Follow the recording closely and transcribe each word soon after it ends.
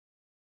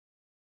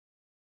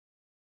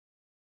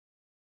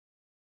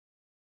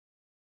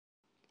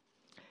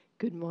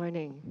Good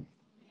morning.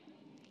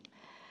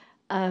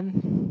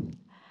 Um,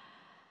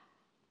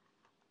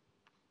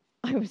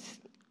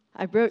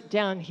 I wrote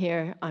down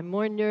here, I'm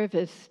more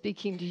nervous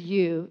speaking to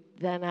you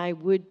than I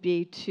would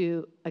be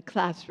to a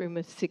classroom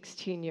of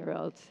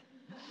 16-year-olds.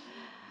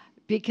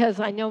 Because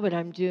I know what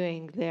I'm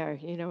doing there,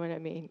 you know what I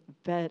mean?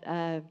 But,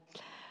 and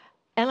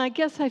I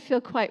guess I feel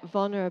quite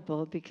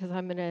vulnerable because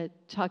I'm going to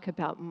talk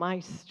about my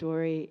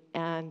story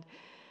and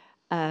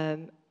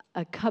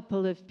a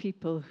couple of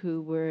people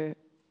who were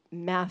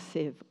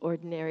massive,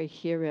 ordinary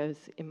heroes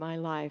in my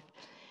life.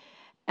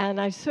 And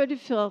I sort of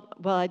feel,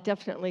 well, I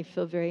definitely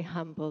feel very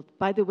humbled.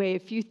 By the way,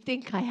 if you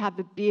think I have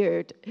a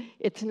beard,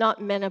 it's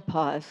not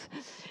menopause.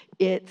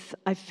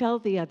 I fell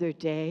the other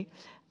day,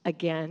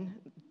 again,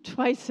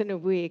 twice in a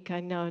week. I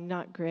know,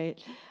 not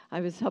great.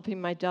 I was helping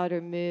my daughter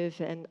move,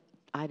 and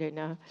I don't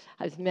know,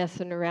 I was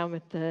messing around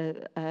with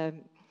the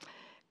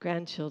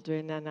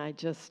grandchildren, and I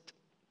just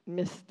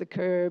missed the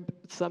curb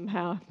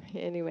somehow.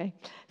 Anyway,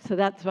 so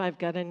that's why I've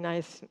got a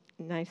nice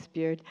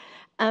beard.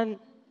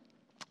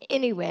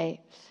 Anyway,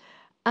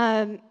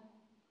 I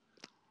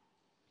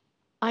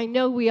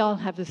know we all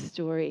have a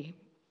story,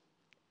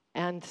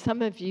 and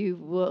some of you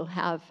will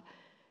have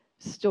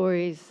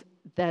stories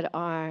that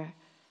are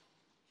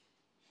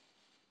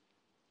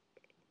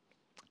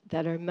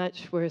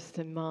much worse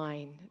than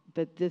mine,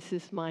 but this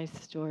is my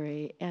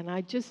story, and I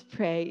just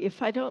pray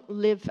if I don't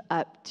live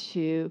up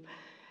to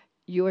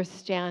your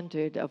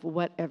standard of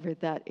whatever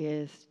that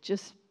is,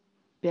 just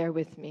bear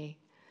with me.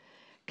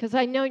 Because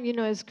I know,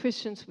 as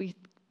Christians,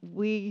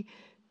 we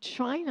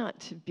try not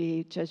to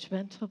be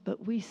judgmental,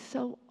 but we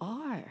so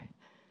are.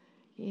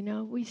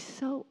 We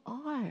so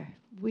are.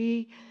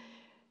 We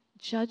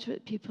judge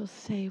what people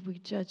say. We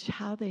judge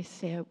how they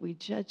say it. We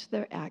judge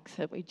their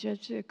accent. We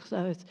judge their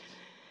clothes.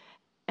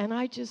 And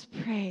I just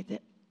pray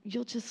that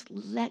you'll just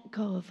let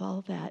go of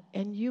all that,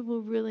 and you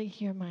will really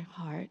hear my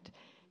heart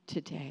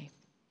today.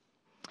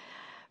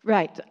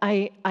 Right,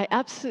 I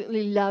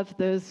absolutely love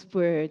those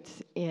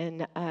words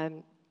in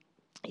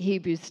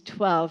Hebrews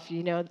 12,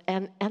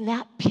 and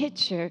that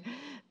picture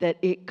that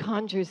it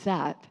conjures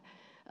up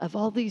of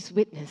all these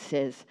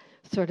witnesses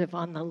sort of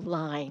on the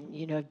line,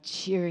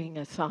 cheering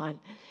us on.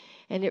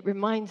 And it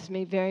reminds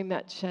me very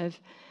much of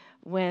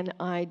when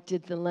I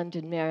did the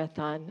London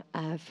Marathon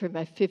for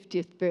my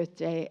 50th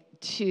birthday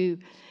to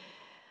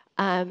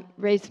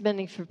raise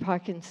money for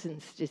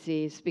Parkinson's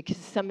disease, because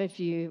some of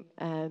you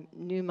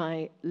knew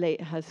my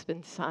late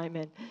husband,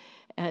 Simon,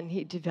 and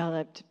he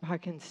developed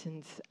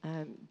Parkinson's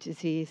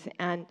disease.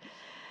 And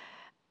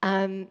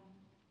I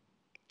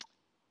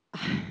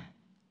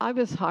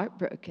was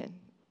heartbroken,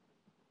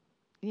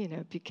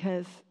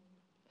 because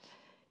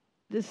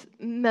this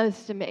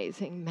most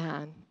amazing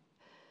man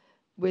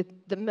with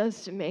the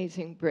most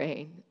amazing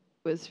brain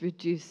was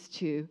reduced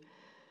to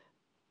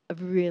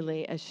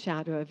really a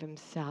shadow of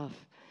himself.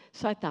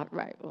 So I thought,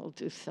 right, we'll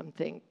do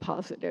something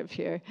positive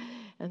here.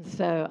 And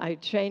so I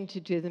trained to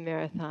do the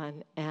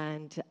marathon,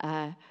 and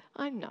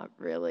I'm not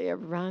really a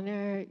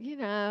runner.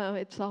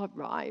 It's all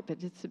right,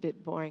 but it's a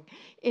bit boring.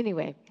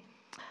 Anyway,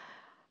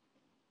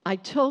 I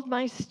told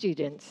my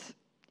students,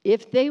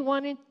 if they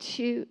wanted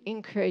to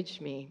encourage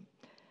me,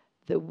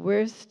 the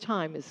worst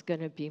time is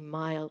going to be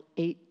mile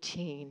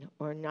 18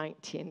 or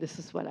 19. This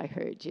is what I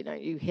heard.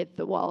 You hit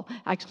the wall.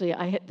 Actually,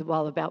 I hit the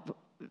wall about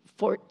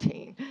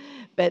 14.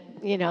 But,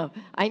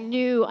 I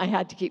knew I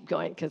had to keep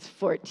going because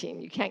 14,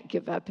 you can't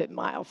give up at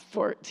mile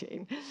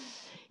 14.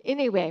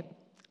 Anyway,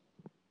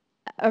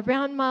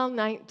 around mile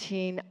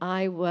 19,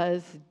 I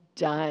was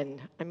done.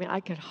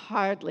 I could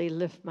hardly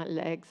lift my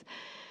legs.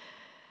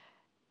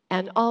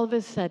 And all of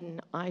a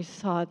sudden, I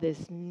saw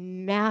this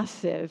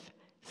massive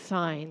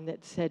sign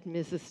that said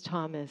Mrs.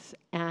 Thomas.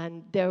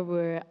 And there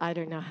were, I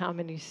don't know how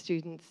many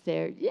students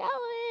there yelling,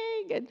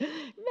 and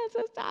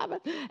Mrs.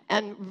 Thomas,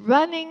 and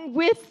running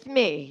with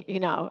me,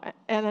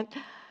 and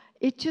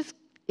it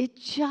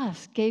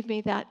just gave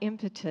me that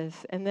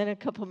impetus. And then a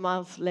couple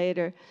miles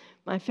later,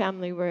 my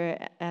family were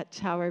at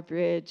Tower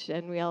Bridge,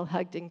 and we all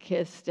hugged and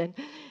kissed, and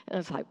I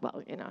was like,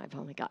 well, I've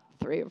only got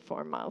 3 or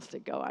 4 miles to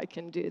go. I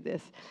can do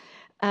this.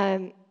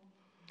 Now,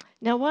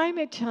 why am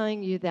I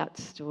telling you that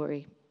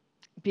story?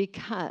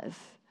 Because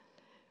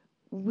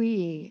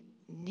we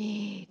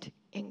need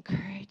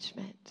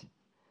encouragement.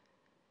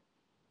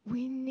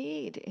 We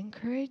need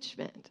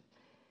encouragement.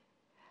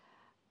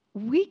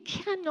 We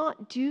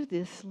cannot do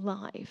this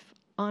life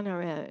on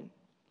our own.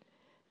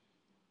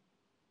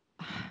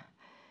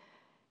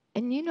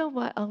 And you know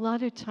what? A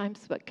lot of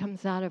times what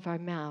comes out of our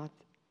mouth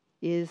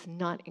is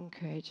not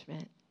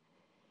encouragement.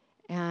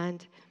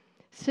 And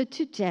so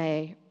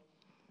today,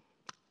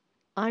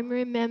 I'm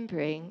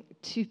remembering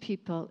 2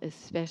 people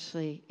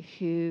especially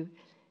who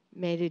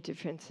made a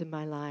difference in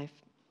my life.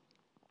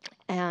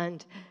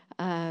 And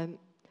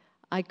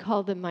I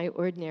call them my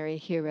ordinary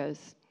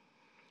heroes.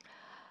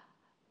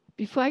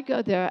 Before I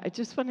go there, I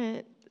just want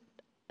to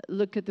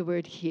look at the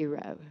word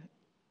hero.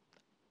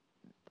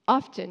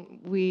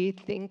 Often we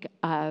think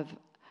of,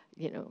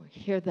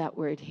 hear that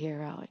word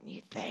hero, and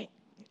you think,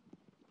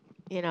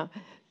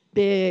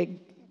 big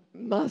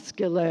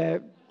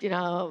muscular,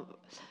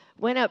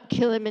 went up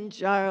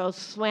Kilimanjaro,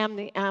 swam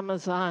the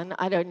Amazon,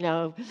 I don't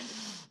know,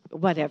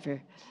 whatever.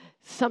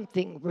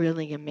 Something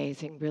really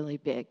amazing, really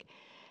big.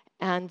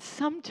 And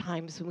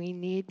sometimes we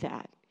need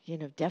that,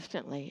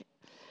 definitely.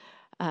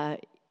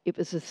 It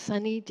was a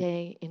sunny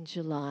day in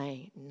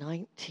July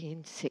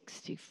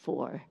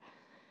 1964.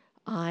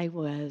 I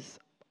was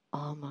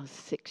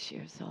almost 6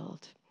 years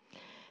old.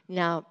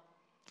 Now,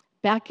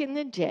 back in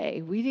the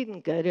day, we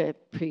didn't go to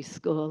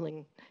preschool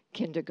and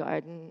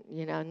kindergarten.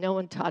 No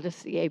one taught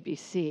us the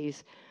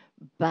ABCs.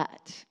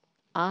 But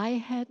I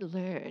had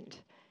learned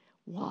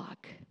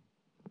walk,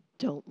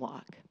 don't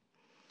walk.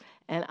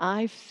 And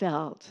I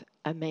felt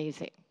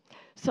amazing.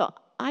 So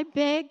I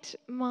begged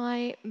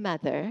my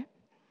mother,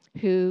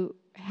 who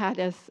had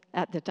us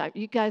at the time.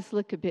 You guys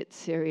look a bit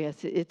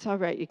serious. It's all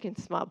right. You can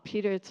smile.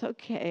 Peter, it's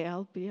okay.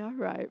 I'll be all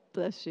right.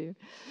 Bless you.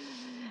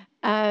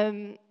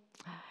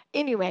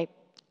 Anyway,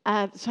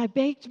 so I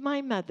begged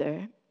my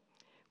mother,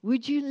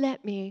 would you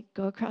let me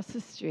go across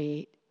the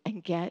street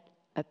and get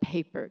a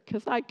paper?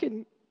 Because I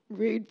can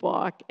read,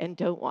 walk, and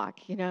don't walk,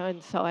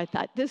 And so I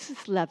thought, this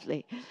is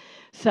lovely.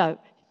 So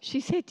she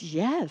said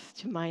yes,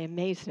 to my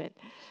amazement.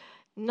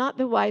 Not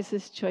the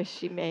wisest choice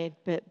she made,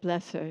 but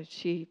bless her,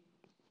 she,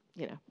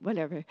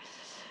 whatever.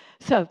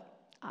 So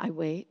I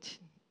wait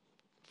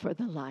for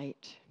the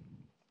light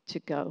to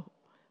go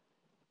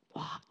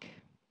walk.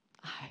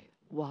 I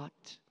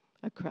walked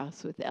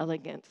across with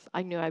elegance.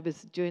 I knew I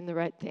was doing the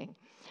right thing.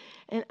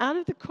 And out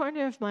of the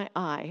corner of my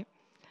eye,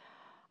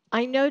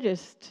 I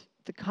noticed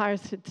the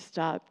cars had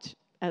stopped,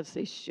 as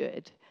they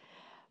should.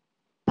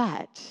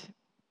 But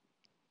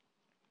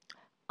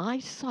I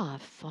saw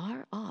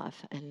far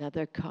off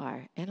another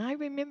car, and I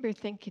remember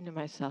thinking to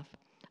myself,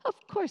 of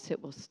course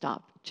it will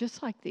stop,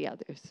 just like the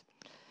others.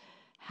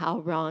 How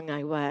wrong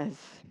I was.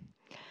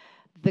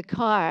 The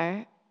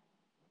car,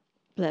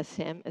 bless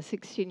him, a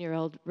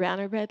 16-year-old, ran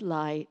a red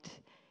light,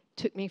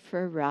 took me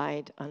for a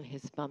ride on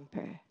his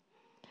bumper.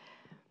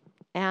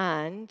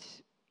 And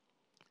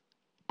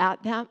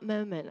at that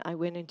moment, I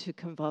went into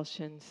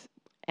convulsions,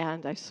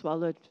 and I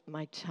swallowed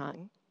my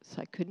tongue,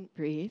 so I couldn't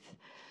breathe.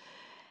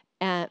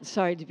 And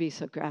sorry to be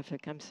so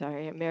graphic, I'm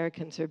sorry.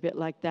 Americans are a bit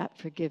like that,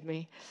 forgive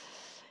me.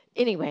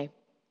 Anyway,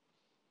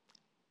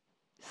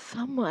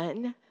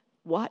 someone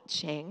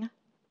watching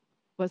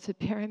was a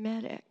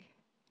paramedic,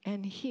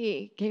 and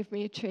he gave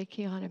me a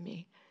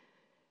tracheotomy.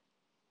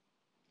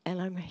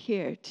 And I'm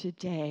here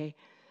today,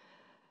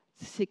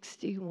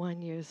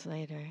 61 years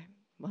later,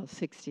 well,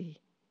 60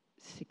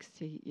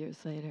 years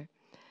later.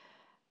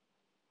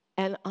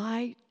 And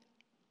I'm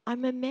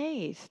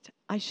amazed.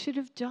 I should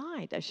have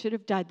died. I should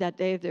have died that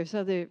day. There's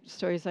other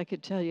stories I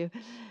could tell you.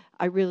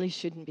 I really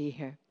shouldn't be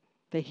here,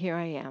 but here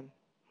I am.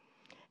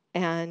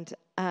 And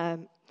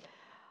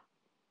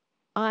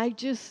I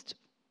just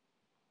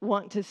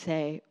want to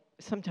say,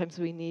 sometimes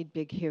we need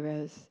big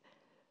heroes,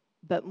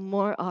 but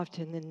more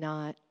often than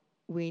not,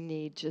 we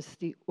need just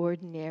the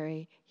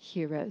ordinary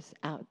heroes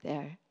out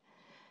there.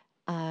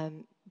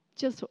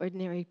 Just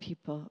ordinary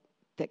people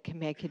that can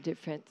make a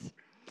difference.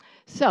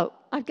 So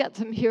I've got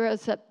some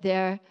heroes up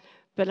there,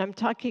 but I'm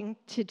talking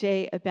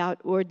today about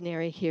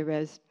ordinary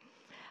heroes.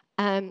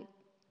 And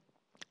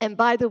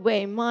by the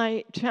way,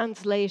 my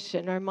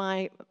translation or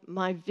my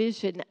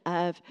vision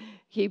of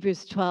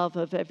Hebrews 12,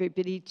 of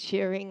everybody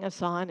cheering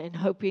us on and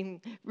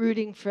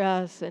rooting for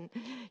us and,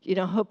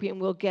 hoping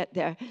we'll get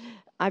there.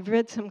 I've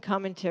read some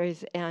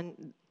commentaries,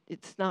 and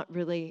it's not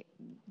really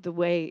the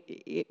way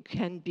it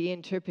can be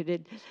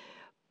interpreted.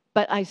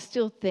 But I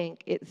still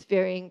think it's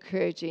very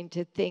encouraging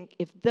to think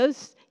if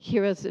those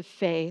heroes of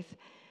faith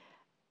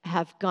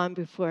have gone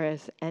before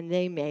us and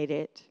they made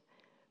it,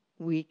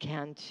 we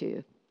can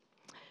too.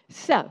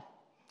 So,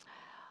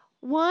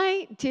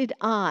 why did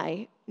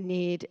I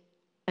need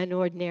an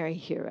ordinary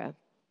hero?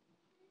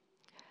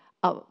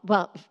 Oh,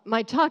 well,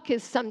 my talk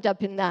is summed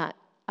up in that.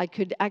 I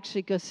could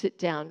actually go sit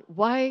down.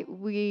 Why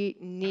we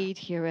need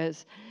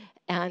heroes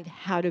and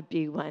how to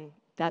be one.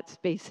 That's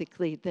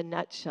basically the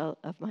nutshell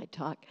of my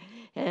talk.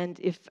 And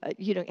if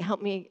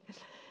help me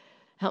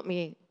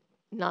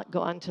not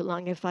go on too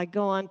long. If I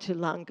go on too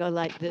long, go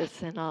like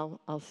this, and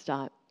I'll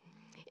stop.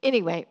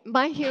 Anyway,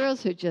 my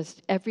heroes are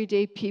just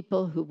everyday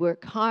people who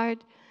work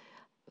hard,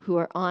 who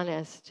are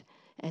honest,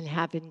 and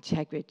have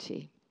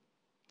integrity.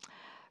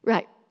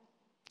 Right.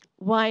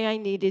 Why I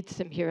needed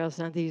some heroes.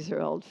 Now, these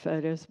are old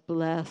photos.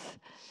 Bless.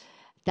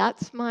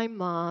 That's my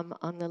mom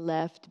on the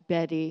left,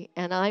 Betty,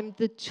 and I'm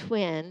the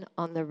twin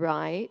on the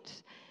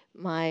right.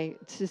 My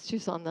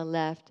sister's on the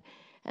left,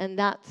 and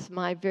that's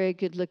my very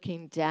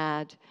good-looking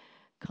dad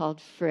called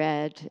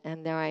Fred,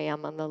 and there I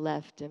am on the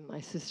left and my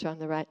sister on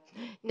the right.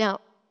 Now,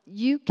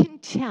 you can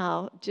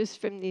tell just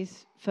from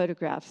these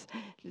photographs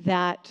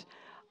that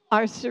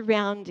our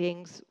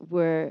surroundings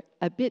were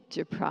a bit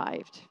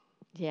deprived,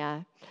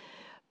 yeah.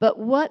 But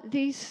what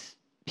these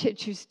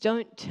pictures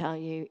don't tell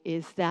you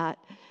is that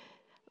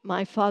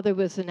my father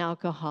was an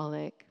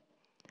alcoholic,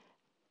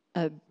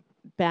 a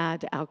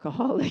bad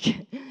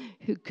alcoholic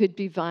who could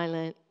be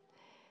violent.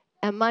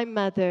 And my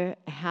mother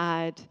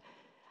had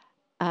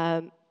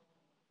um,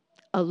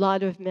 a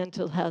lot of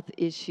mental health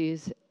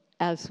issues,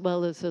 as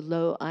well as a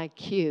low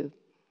IQ.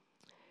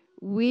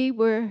 We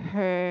were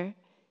her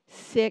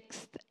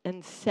 6th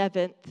and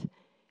 7th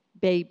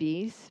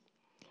babies.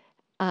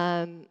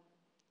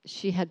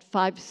 She had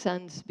 5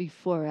 sons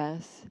before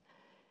us,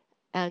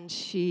 and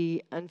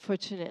she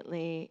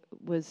unfortunately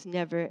was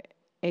never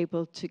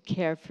able to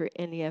care for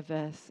any of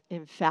us.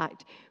 In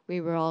fact,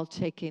 we were all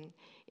taken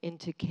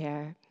into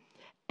care.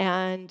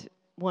 And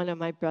one of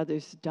my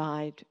brothers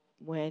died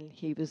when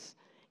he was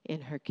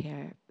in her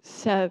care.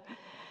 So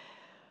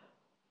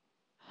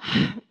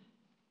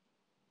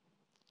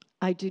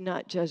I do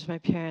not judge my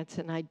parents,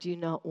 and I do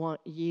not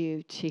want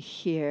you to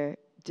hear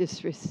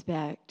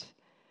disrespect.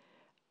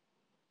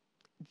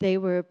 They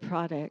were a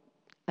product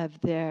of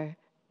their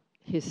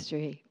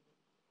history,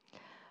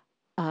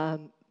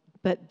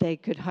 but they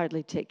could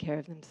hardly take care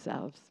of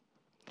themselves.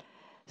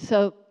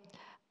 So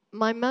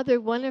my mother,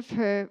 one of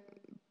her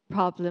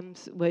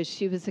problems was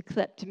she was a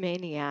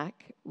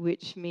kleptomaniac,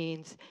 which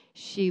means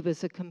she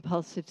was a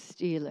compulsive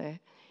stealer.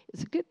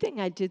 It's a good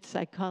thing I did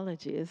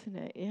psychology, isn't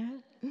it? Yeah?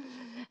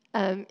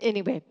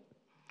 Anyway,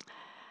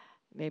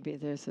 maybe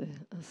there's a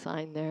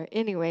sign there.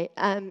 Anyway,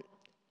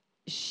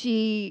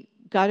 she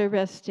got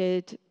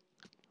arrested,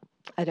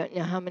 I don't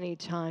know how many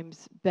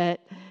times,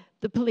 but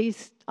the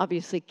police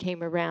obviously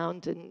came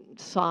around and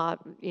saw,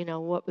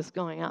 what was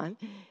going on,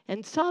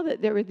 and saw that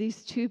there were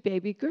these 2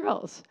 baby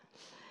girls.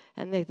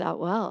 And they thought,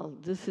 well,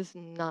 this is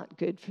not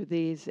good for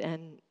these.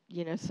 And,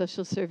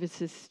 social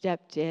services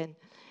stepped in,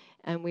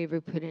 and we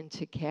were put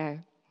into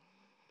care.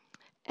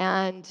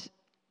 And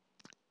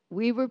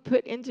we were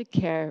put into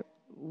care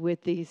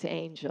with these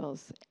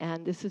angels.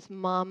 And this is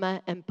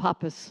Mama and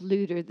Papa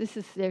Sluter. This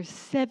is their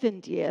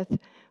 70th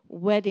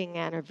wedding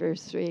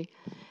anniversary.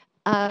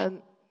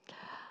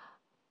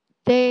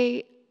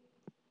 They're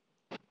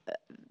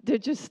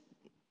just,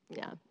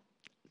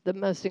 the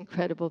most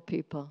incredible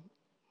people.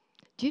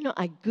 Do you know,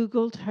 I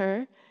Googled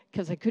her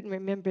because I couldn't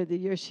remember the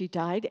year she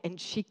died, and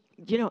she,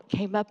 it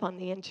came up on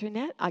the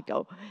internet. I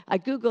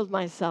Googled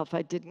myself.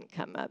 I didn't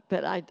come up,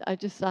 but I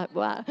just thought,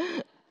 wow,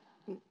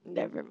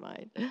 never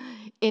mind.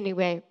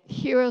 Anyway,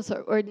 heroes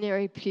are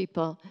ordinary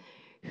people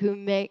who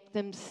make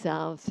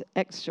themselves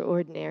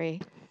extraordinary.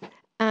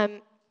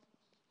 Hold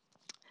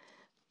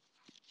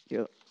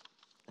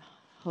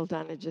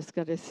on, I just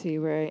got to see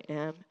where I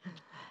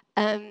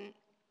am.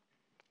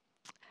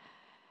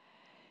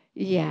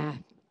 Yeah.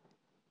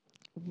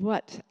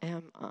 What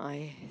am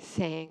I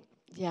saying?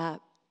 Yeah.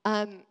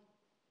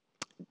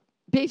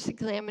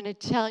 Basically, I'm going to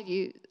tell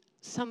you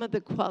some of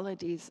the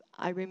qualities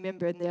I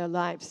remember in their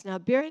lives. Now,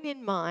 bearing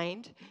in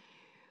mind,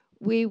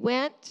 we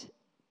went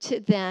to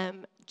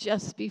them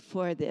just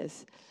before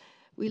this.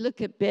 We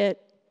look a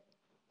bit,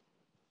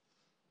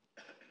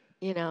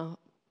 we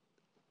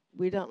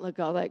don't look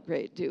all that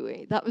great, do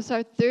we? That was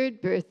our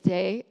 3rd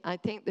birthday. I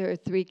think there are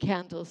 3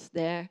 candles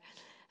there.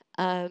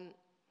 And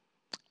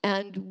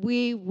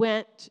we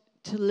went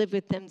to live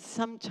with them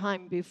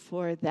sometime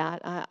before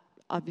that.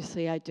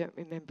 Obviously, I don't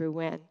remember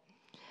when.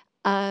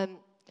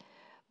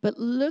 But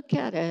look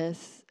at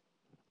us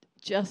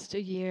just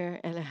a year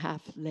and a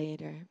half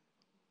later.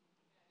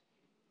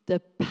 The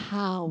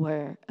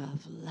power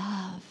of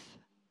love.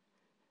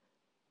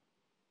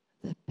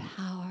 The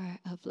power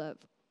of love.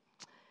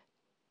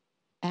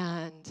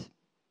 And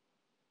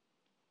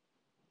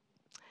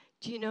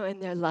do you know, in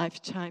their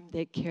lifetime,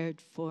 they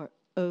cared for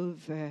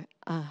over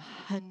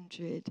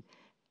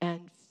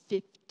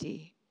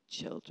 150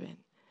 children.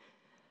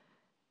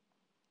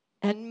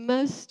 And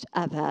most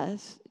of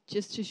us,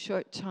 just a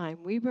short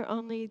time, we were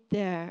only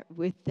there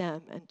with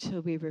them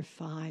until we were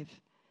 5.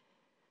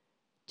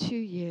 2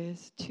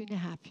 years,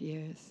 2.5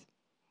 years.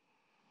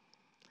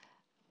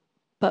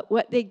 But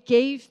what they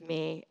gave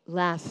me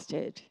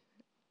lasted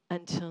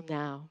until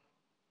now.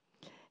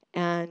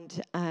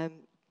 And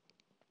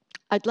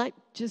I'd like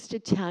just to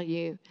tell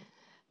you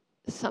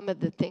some of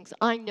the things.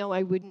 I know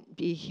I wouldn't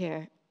be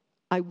here.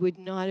 I would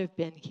not have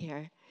been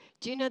here.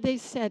 Do you know, they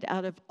said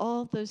out of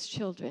all those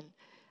children,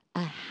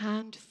 a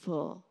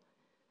handful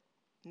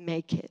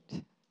make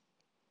it.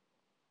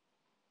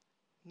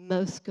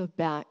 Most go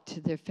back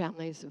to their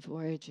families of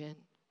origin,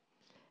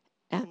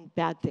 and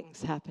bad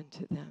things happen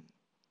to them.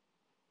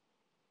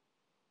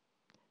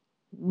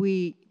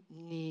 We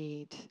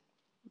need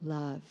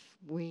love.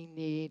 We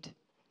need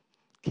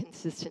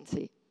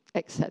consistency,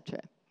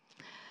 etc.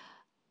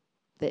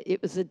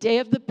 It was the day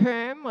of the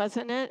perm,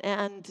 wasn't it?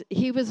 And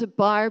he was a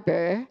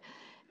barber.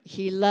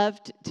 He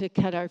loved to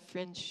cut our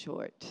fringe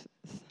short.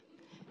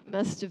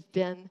 Must have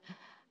been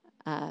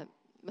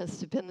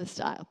the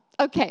style.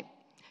 Okay,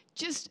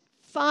 just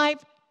 5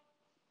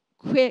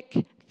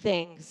 quick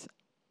things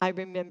I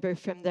remember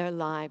from their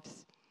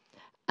lives.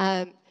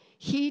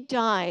 He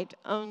died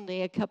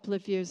only a couple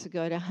of years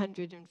ago at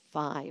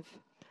 105.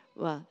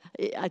 Well,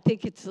 I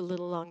think it's a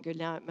little longer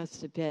now. It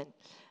must have been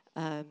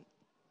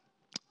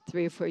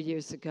 3 or 4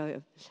 years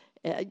ago.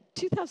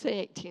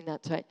 2018,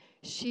 that's right.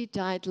 She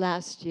died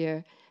last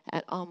year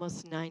at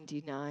almost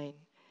 99.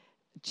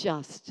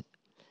 Just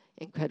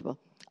incredible.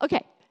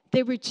 Okay,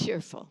 they were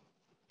cheerful.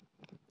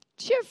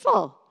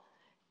 Cheerful,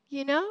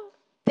 you know?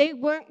 They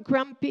weren't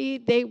grumpy.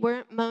 They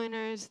weren't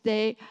moaners.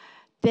 They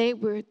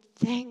were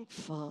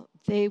thankful.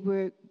 They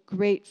were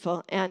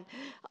grateful. And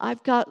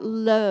I've got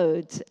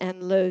loads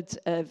and loads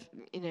of,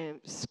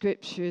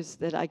 scriptures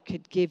that I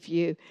could give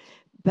you.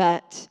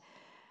 But,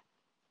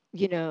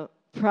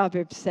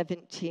 Proverbs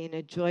 17,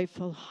 a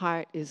joyful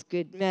heart is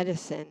good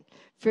medicine.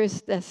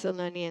 1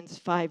 Thessalonians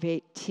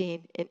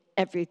 5:18, in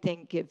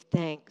everything give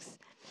thanks.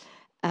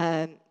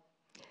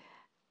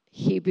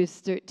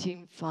 Hebrews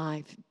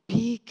 13:5,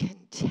 be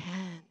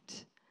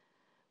content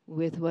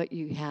with what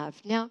you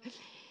have. Now,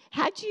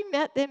 had you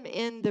met them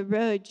in the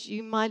road,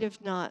 you might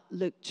have not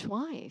looked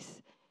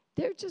twice.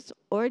 They're just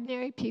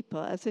ordinary people.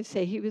 As I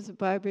say, he was a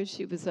barber,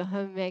 she was a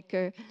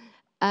homemaker.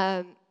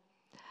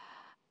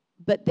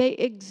 But they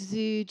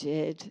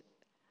exuded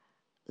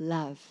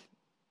love.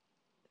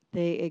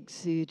 They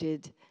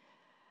exuded,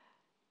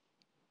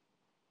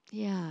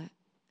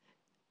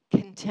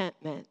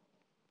 contentment.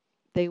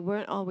 They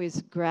weren't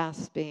always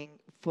grasping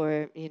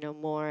for,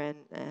 more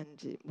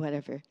and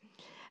whatever.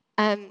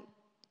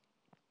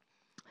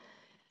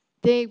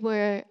 They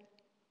were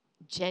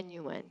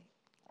genuine.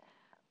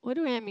 What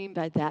do I mean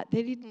by that?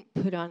 They didn't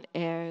put on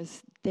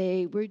airs.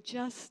 They were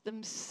just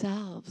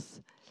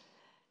themselves.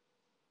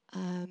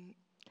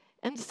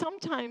 And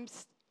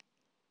sometimes,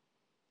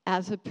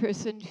 as a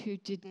person who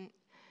didn't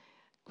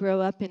grow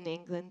up in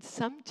England,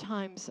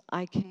 sometimes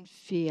I can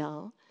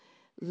feel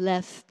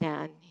less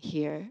than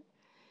here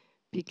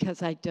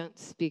because I don't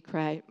speak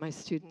right. My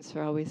students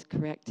are always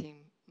correcting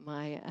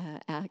my,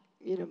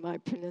 my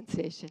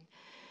pronunciation.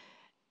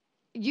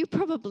 You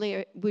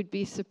probably would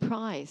be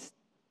surprised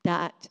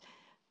that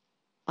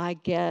I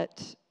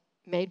get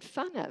made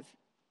fun of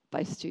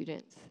by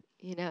students,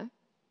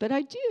 but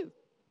I do.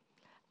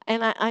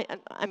 And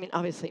I mean,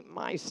 obviously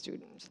my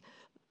students,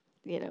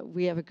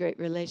 we have a great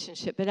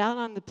relationship, but out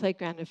on the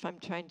playground, if I'm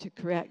trying to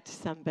correct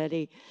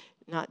somebody,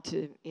 not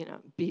to,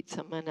 beat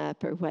someone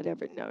up or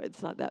whatever, no,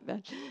 it's not that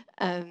bad.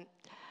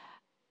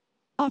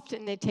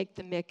 Often they take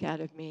the mick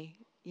out of me,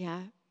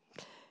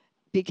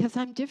 because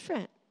I'm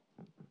different.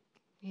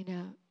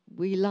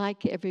 We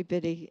like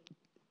everybody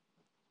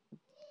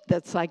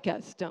that's like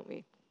us, don't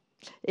we?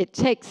 It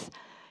takes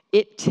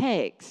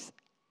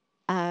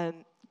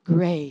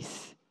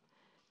grace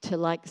to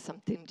like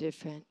something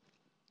different.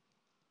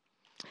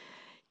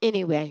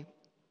 Anyway,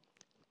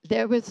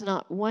 there was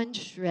not one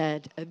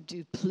shred of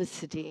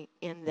duplicity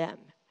in them.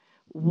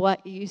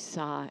 What you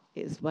saw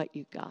is what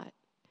you got.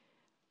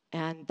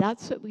 And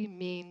that's what we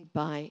mean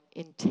by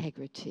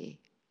integrity.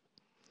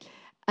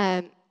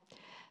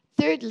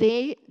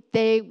 Thirdly,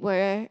 they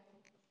were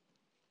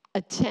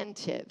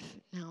attentive.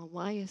 Now,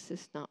 why is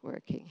this not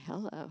working?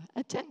 Hello.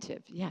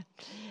 Attentive, yeah.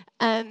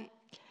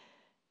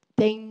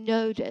 They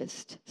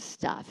noticed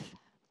stuff.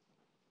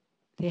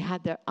 They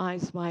had their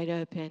eyes wide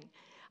open.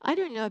 I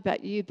don't know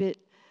about you, but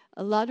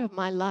a lot of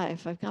my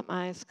life, I've got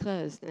my eyes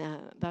closed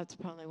now. That's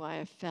probably why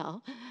I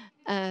fell.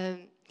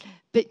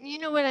 But you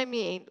know what I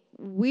mean?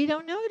 We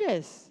don't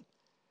notice.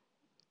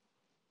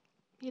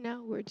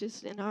 We're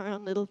just in our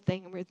own little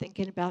thing, and we're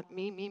thinking about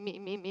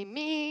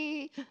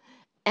me.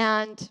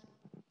 And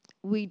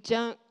we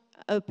don't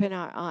open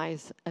our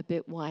eyes a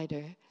bit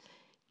wider.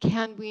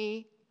 Can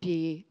we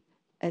be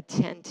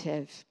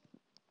attentive?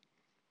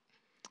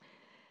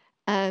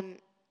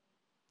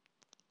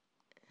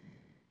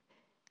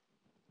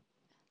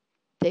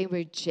 They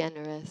were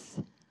generous.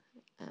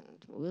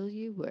 And will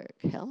you work?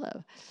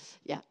 Hello.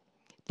 Yeah,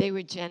 they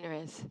were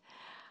generous.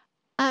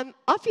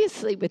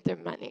 Obviously with their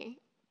money,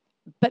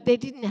 but they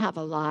didn't have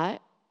a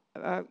lot.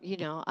 Or,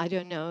 I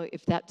don't know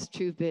if that's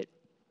true, but,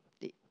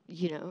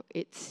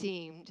 it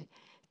seemed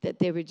that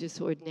they were just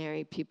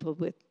ordinary people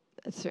with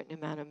a certain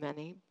amount of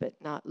money, but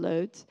not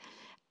loads.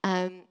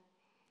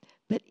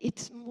 But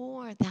it's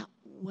more that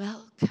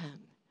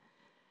welcome.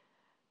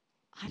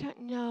 I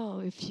don't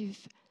know if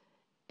you've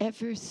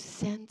ever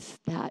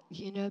sensed that,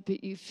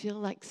 but you feel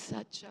like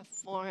such a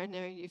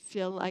foreigner, you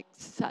feel like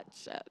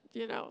such a,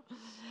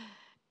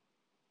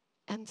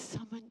 and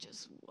someone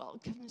just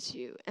welcomes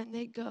you, and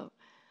they go,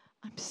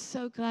 I'm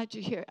so glad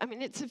you're here. I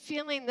mean, it's a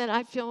feeling that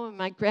I feel when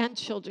my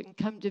grandchildren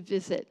come to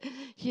visit.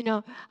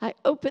 I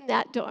open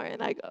that door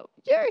and I go,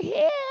 you're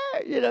here,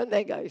 and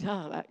they go,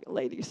 oh, that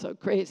lady's so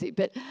crazy.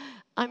 But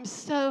I'm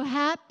so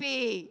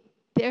happy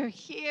they're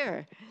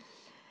here.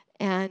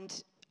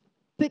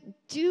 But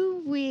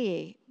do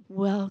we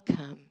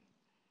welcome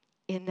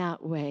in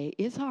that way?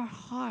 Is our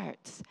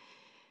hearts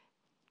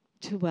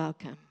to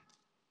welcome?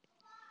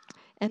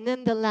 And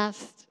then the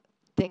last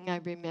thing I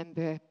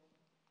remember,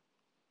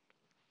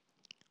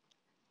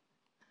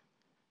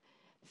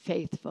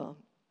 faithful.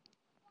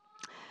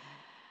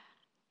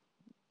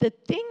 The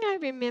thing I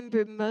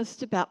remember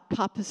most about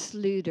Papa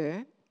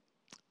Sluter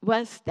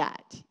was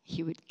that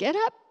he would get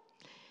up,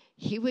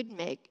 he would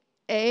make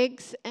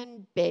eggs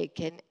and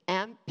bacon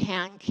and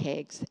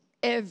pancakes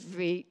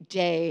every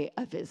day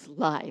of his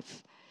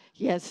life.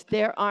 Yes,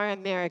 there are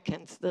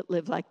Americans that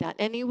live like that.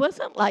 And he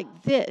wasn't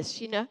like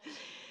this,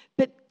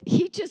 But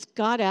he just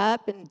got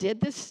up and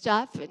did this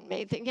stuff and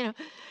made things,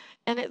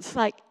 and it's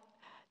like,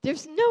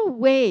 there's no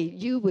way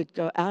you would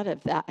go out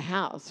of that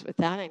house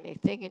without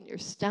anything in your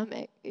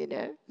stomach,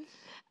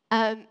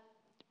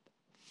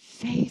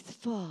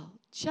 Faithful,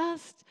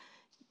 just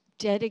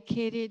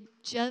dedicated,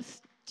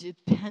 just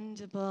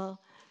dependable,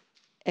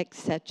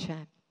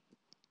 etc.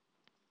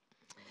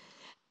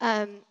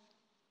 I'm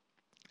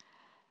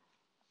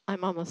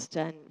almost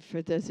done.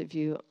 For those of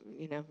you,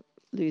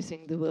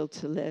 losing the will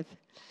to live.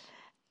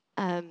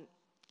 I'm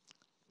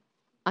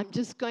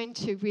just going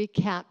to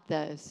recap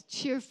those.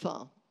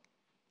 Cheerful,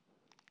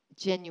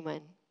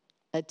 genuine,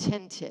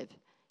 attentive,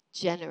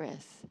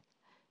 generous,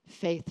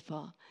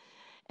 faithful.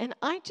 And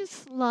I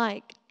just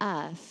like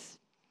us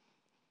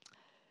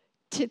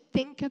to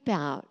think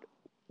about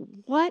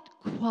what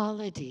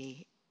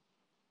quality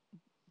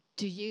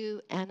do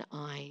you and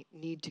I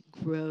need to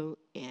grow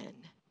in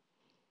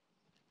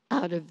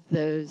out of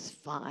those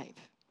 5?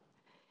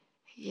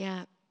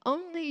 Yeah,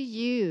 only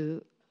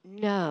you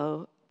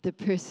know the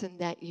person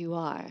that you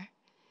are.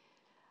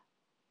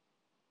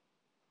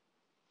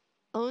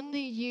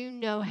 Only you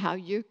know how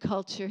your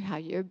culture, how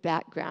your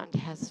background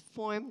has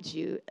formed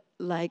you,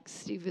 like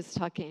Steve was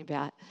talking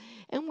about.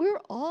 And we're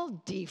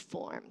all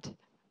deformed.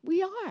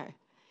 We are.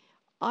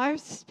 Our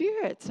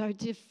spirits are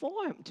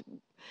deformed.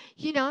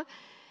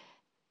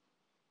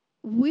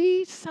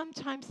 We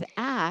sometimes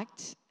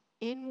act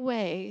in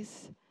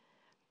ways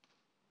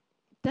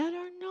that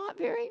are not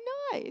very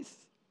nice.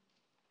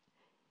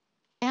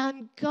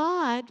 And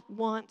God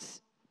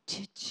wants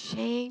to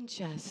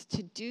change us,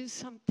 to do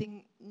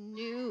something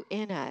new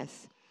in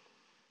us.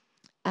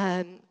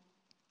 I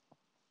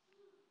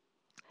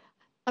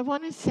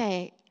want to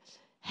say,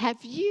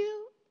 have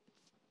you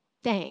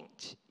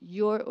thanked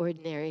your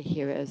ordinary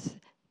heroes?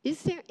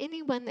 Is there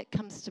anyone that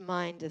comes to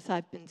mind as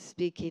I've been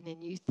speaking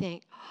and you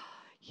think,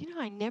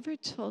 I never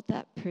told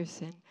that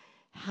person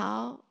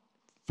how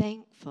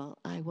thankful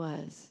I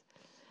was?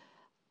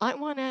 I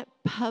want to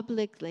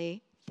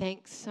publicly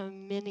thank so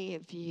many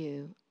of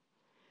you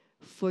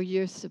for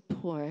your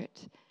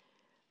support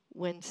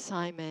when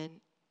Simon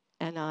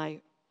and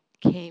I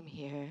came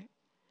here.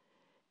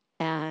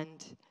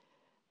 And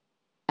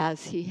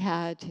as he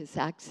had his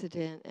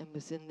accident and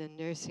was in the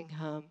nursing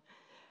home,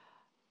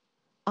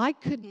 I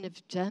couldn't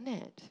have done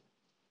it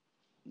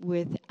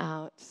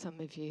without some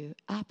of you.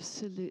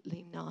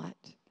 Absolutely not.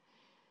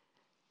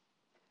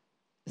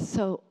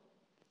 So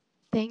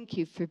thank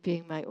you for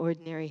being my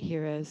ordinary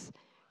heroes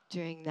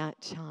during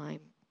that time.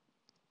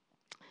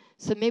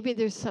 So maybe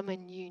there's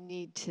someone you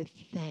need to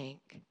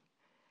thank.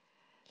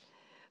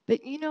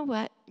 But you know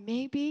what?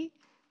 Maybe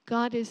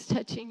God is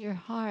touching your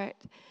heart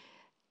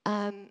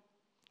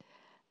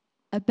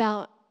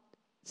about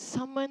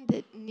someone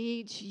that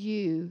needs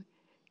you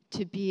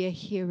to be a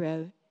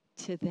hero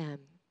to them.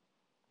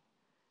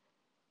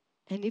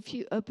 And if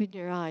you open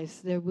your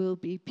eyes, there will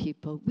be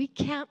people. We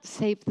can't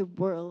save the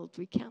world.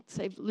 We can't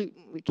save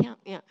Luton. We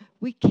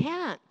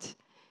can't.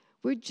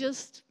 We're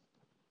just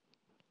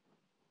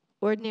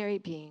ordinary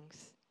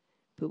beings.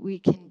 But we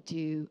can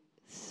do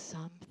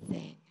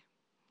something.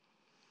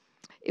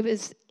 It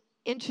was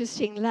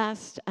interesting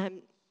last,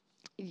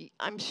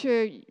 I'm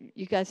sure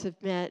you guys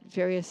have met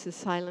various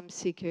asylum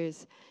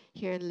seekers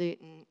here in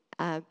Luton.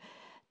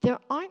 There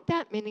aren't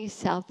that many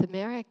South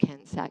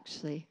Americans,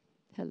 actually.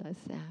 Hello,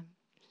 Sam.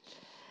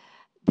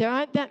 There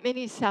aren't that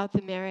many South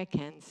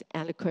Americans.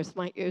 And, of course,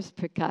 my ears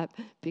prick up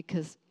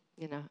because,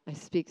 I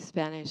speak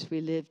Spanish. We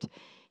lived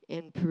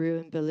in Peru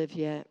and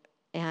Bolivia.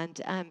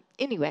 And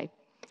anyway,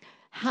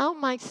 how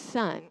my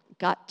son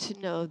got to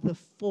know the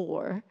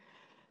 4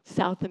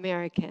 South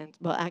Americans,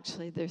 well,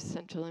 actually, there's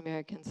Central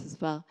Americans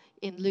as well,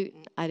 in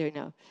Luton, I don't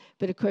know.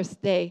 But, of course,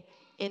 they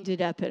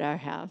ended up at our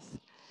house.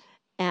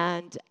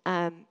 And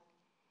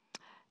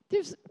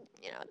there's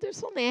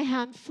only a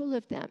handful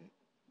of them.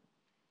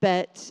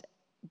 But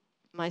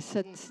my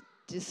son's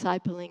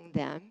discipling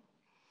them.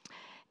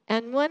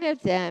 And one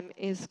of them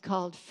is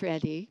called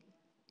Freddie.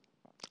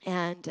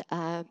 And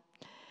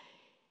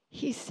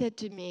he said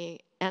to me,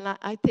 and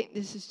I think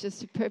this is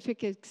just a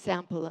perfect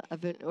example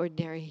of an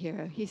ordinary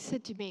hero. He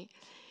said to me,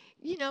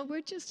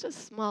 we're just a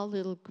small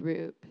little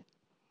group.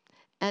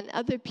 And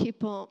other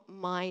people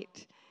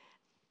might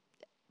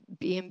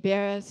be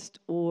embarrassed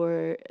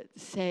or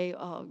say,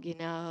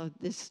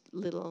 this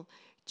little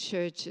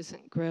church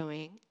isn't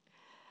growing.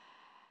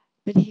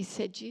 But he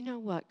said, you know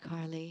what,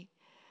 Carlie?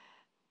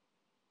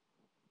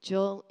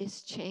 Joel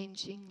is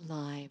changing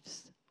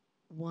lives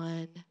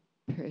one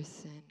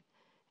person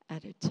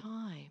at a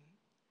time.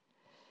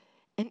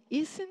 And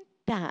isn't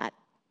that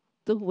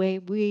the way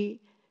we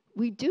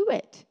do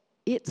it?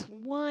 It's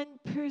one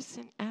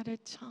person at a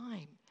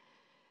time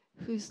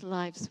whose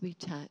lives we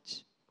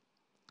touch.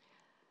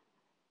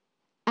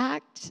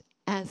 Act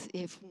as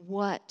if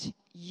what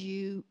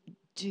you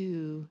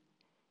do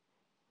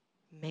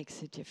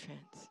makes a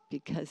difference,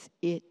 because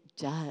it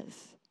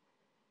does.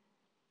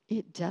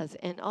 It does.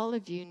 And all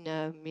of you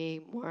know me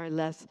more or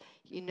less.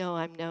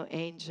 I'm no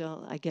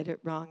angel. I get it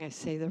wrong. I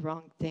say the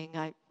wrong thing.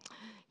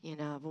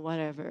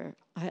 Whatever.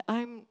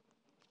 I'm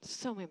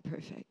so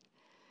imperfect.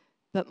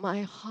 But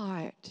my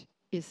heart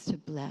is to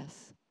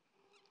bless.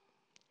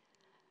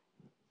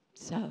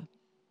 So,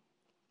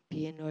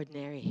 be an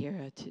ordinary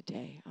hero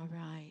today, all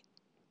right?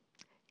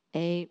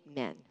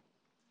 Amen.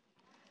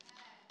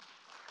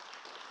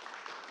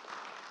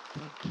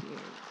 Thank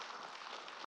you.